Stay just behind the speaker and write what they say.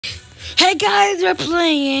Hey guys, we're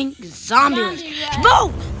playing Zombie Rush.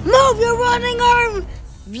 Move! Move! You're running our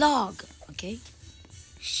vlog. Okay?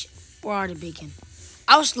 Shh. We're already begin.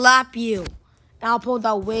 I'll slap you. And I'll pull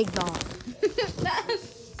that wig off.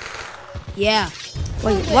 Yeah.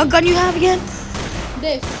 Wait, okay. What gun you have again?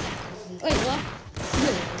 This. Wait, what?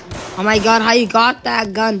 This. Oh my god, how you got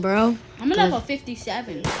that gun, bro? I'm at level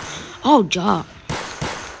 57. Oh, job.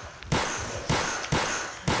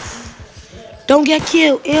 Don't get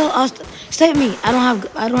killed. Stay with me. I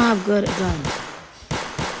don't have good guns.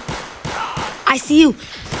 I see you.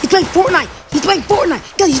 He's playing Fortnite.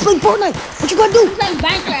 Guys, he's playing Fortnite. What you gonna do? I'm playing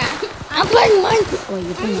Minecraft. I'm playing Minecraft. Wait,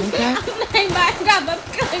 you're playing Minecraft? I'm playing Minecraft. I'm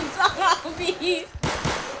killing zombies.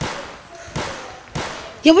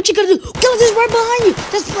 Yeah, what you gonna do? Kill this right behind you.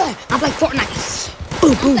 That's play. I'm playing Fortnite.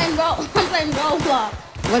 Boom, boom. I'm playing Roblox.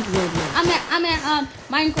 What Roblox? I'm at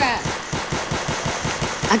Minecraft.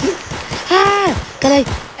 I can. Gotta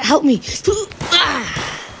help me.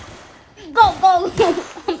 Go.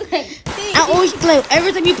 I always play.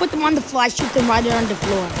 Every time you put them on the floor, I shoot them right there on the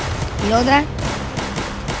floor. You know that?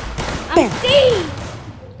 I'm Steve.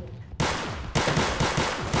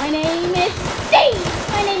 My name is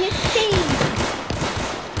Steve.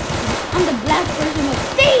 I'm the black version of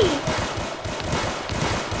Steve.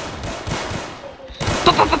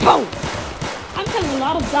 I'm killing a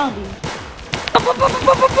lot of zombies.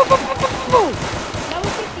 Level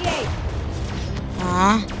 58.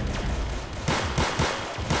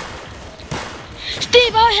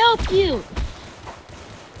 Steve, I'll help you.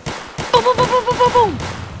 Boom.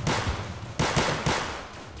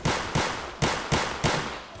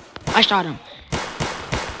 I shot him.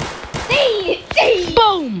 Steve.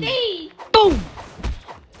 Boom. Steve. Boom.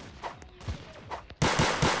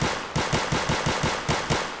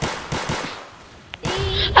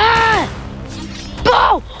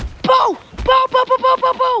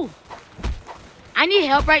 Boom. I need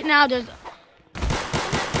help right now. Steve.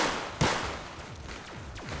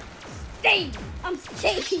 I'm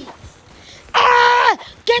Steve.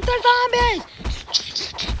 Get the zombies.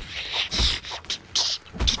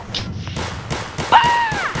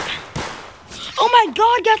 Oh my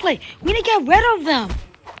god, Lansley. We need to get rid of them.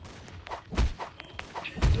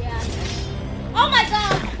 Yeah. Oh my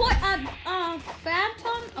god. What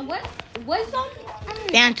Phantom? What zombie?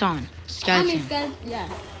 Phantom. Skeleton. Yeah.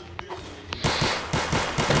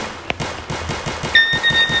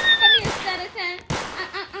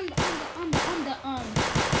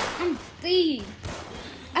 I'm Steve.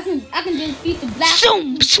 I can defeat the black.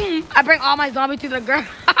 Shoom. I bring all my zombies to the ground.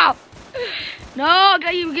 No,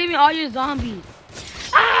 God, you gave me all your zombies.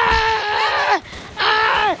 I'm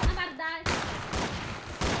about to die.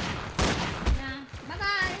 Yeah.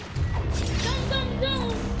 Bye.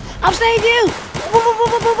 Zoom. I'll save you.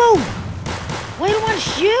 Boom. Why do you want to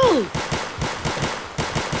shoot?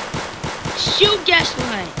 Shoot,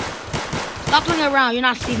 Lansley. Stop playing around. You're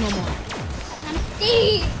not Steve no more. I'm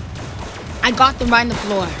Steve. I got them right on the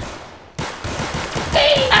floor.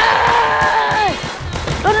 Steve. No.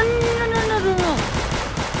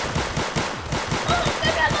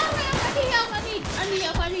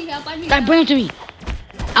 Oh, I need help. Guys, bring them to me.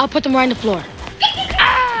 I'll put them right on the floor.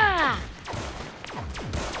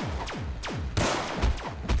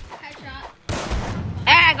 Headshot.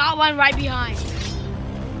 Hey, I got one right behind.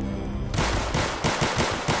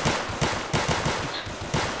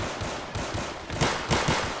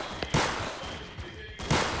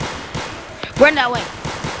 Run that way.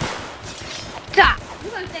 Stop.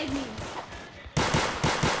 You're gonna save me.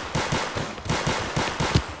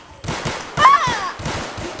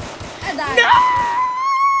 I died. No!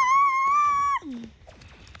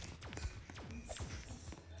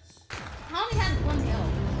 I only had 1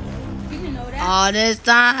 health. You didn't know that? All this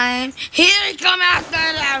time. Here he come after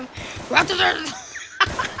them.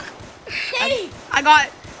 Steve.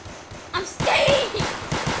 I'm Steve.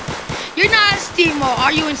 You're not in Steve mode.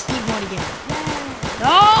 Are you in Steve mode again? Yeah.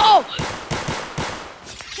 No!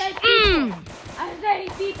 Save people. I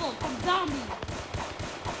save people from zombies.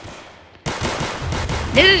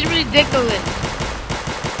 This is ridiculous.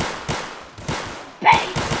 Bang!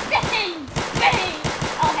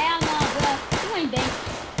 Oh, hell no, bro. You ain't bang.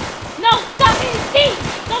 No, stop it, Steve!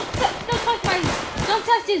 Don't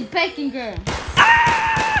touch this bacon girl.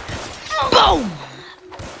 Boom!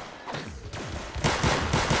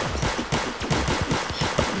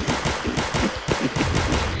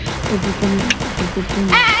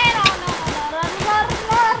 I don't know.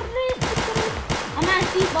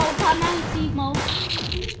 I'm not Steve mode.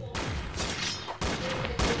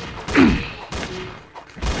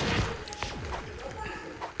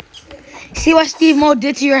 See what Steve Mo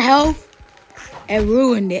did to your health? It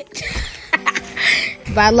ruined it.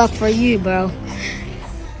 Bad luck for you, bro.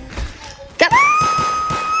 Come on!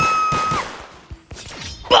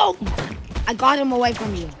 Boom! I got him away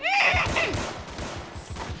from you.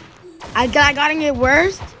 I got him it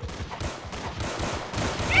worse.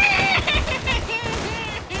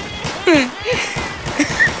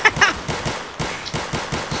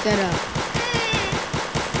 Shut up.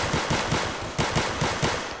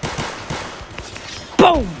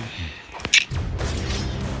 Boom!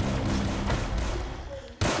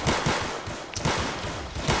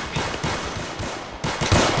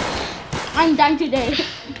 I'm done today.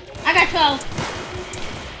 I got 12.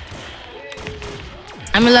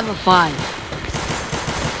 I'm a level 5.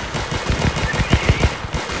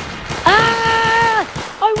 Ah!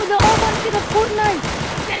 I was the one to the Fortnite.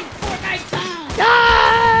 I'm getting Fortnite down.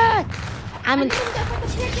 Ah! I'm in. using that for the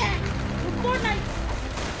pickaxe. The Fortnite.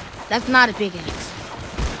 That's not a pickaxe.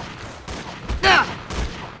 Ah!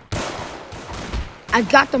 I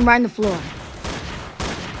got them right on the floor.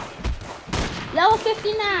 Level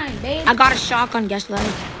 59, babe. I got a shotgun, guess what?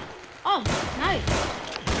 Oh, nice.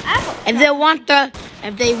 If they want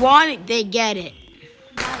it, they get it.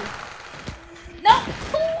 Nice. No.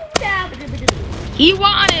 Ooh, down. He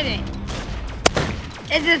wanted it.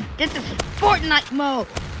 This is Fortnite mode.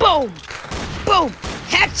 Boom, boom,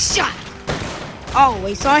 headshot. Oh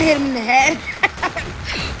wait, so I hit him in the head.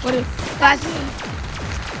 What is that's boom,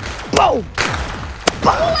 boom.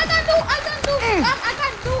 Oh, I got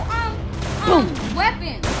Boom.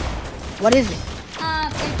 Weapon. What is it?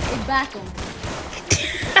 It's battle.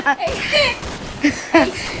 A stick. A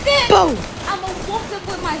stick. Boom. I'm gonna whoop them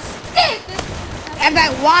with my stick. If I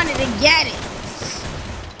want it, they get it.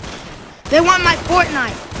 They want my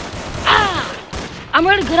Fortnite. Ah! I'm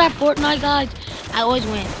really good at Fortnite, guys. I always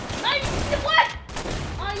win. What?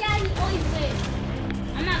 Oh yeah, he always wins.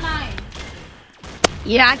 I'm not lying.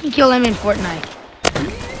 Yeah, I can kill him in Fortnite.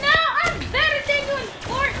 No, I'm better than you in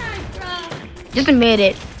Fortnite, bro. Just admit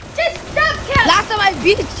it. Just stop counting. Last time I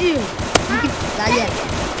beat you. Not yet.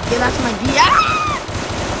 Okay, last time I beat you. Ah!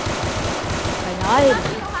 I died.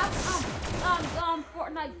 You don't have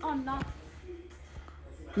Fortnite on now.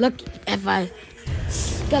 Look, if I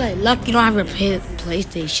got like luck, you don't have a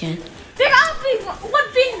PlayStation. Dude,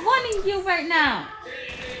 what's being running you right now?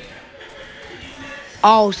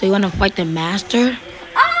 Oh, so you want to fight the master?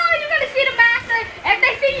 Oh, you're gonna see the master. If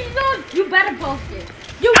they see you doing, you better post it.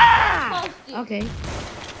 You better post it. Okay.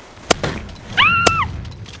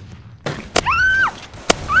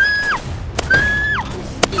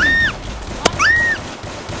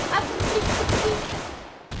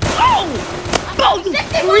 Oh! Oh, you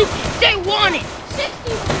freak! They want it!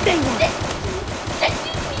 61. They want it!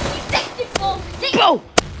 64. Bo!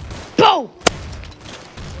 Bo!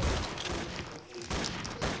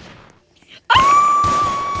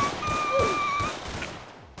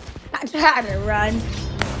 I tried to run.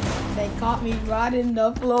 They caught me right in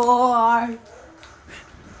the floor.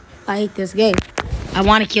 I hate this game. I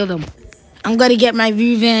want to kill them. I'm gonna get my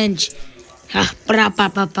revenge. Ah, bra pa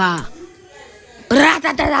pa pa. Bra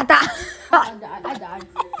ta ta ta ta. I died.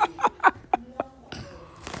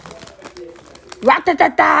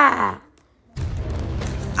 Rat-ta-ta-ta!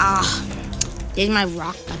 Ah, there's my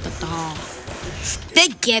rock-ta-ta-ta. They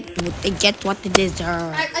get what they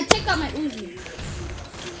deserve. I take out my Uzi.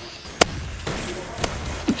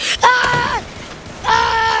 Ah!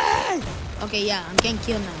 Ah! Okay, yeah, I'm getting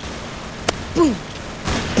killed now. Boom!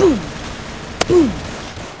 Boom! Boom!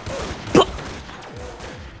 Boom!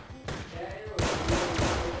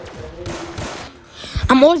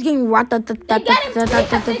 I'm always getting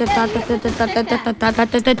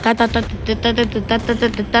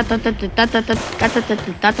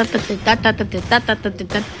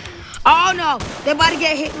Oh no! They're about to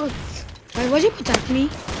get hit with. Wait, would you protect me?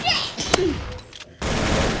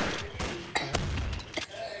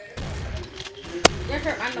 You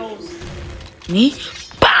hurt my nose. Me?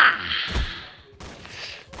 Bah!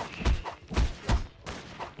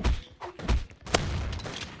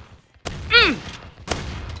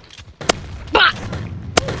 Bah!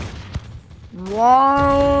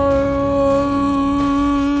 Whoa!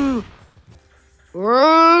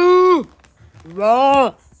 Whoa!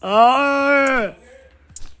 Whoa! Oh!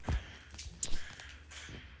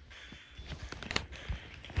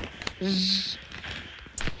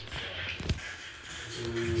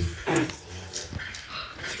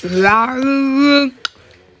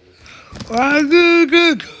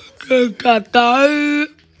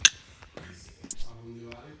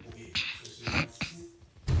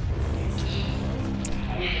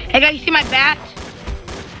 Hey guys, you see my bat?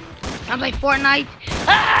 I'm like Fortnite.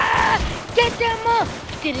 Ah! Get them up!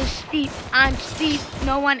 It is steep. I'm steep.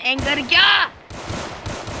 No one ain't gonna get.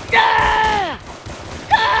 Ah!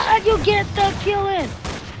 Ah, you get the killing.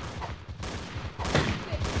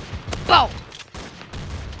 Boom.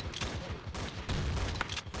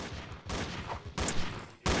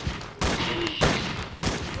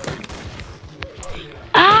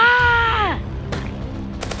 Ah!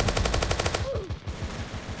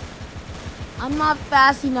 I'm not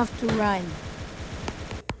fast enough to run.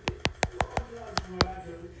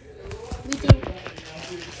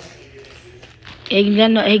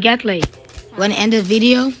 Hey, Gatley, wanna end the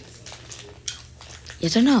video?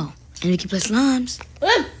 Yes or no? And we can play slimes.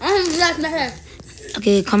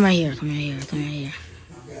 Okay, come right here. Come right here. Come right here.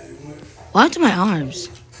 Why to my arms?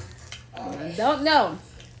 Don't know.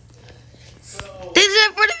 This is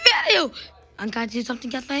it for the video. I gotta do something,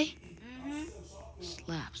 Gatley.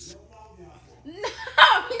 Slaps. No,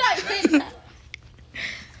 you're not hitting that.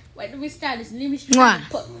 Wait, let me start this. Let me What?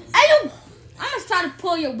 I'm gonna try to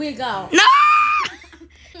pull your wig off. No!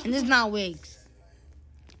 And this is not wigs.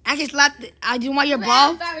 I can slap the, I do want your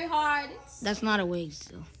ball. Very hard. That's not a wig,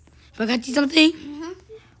 so. But I got you something?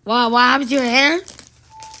 What happens to your hair?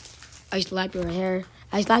 I slap your hair.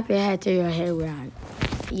 I slap your head till your hair round.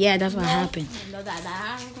 Yeah, that's what happened. No, that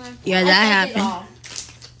happened. Yeah, that happened.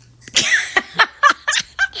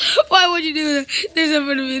 Why would you do that? There's a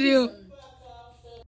for the video.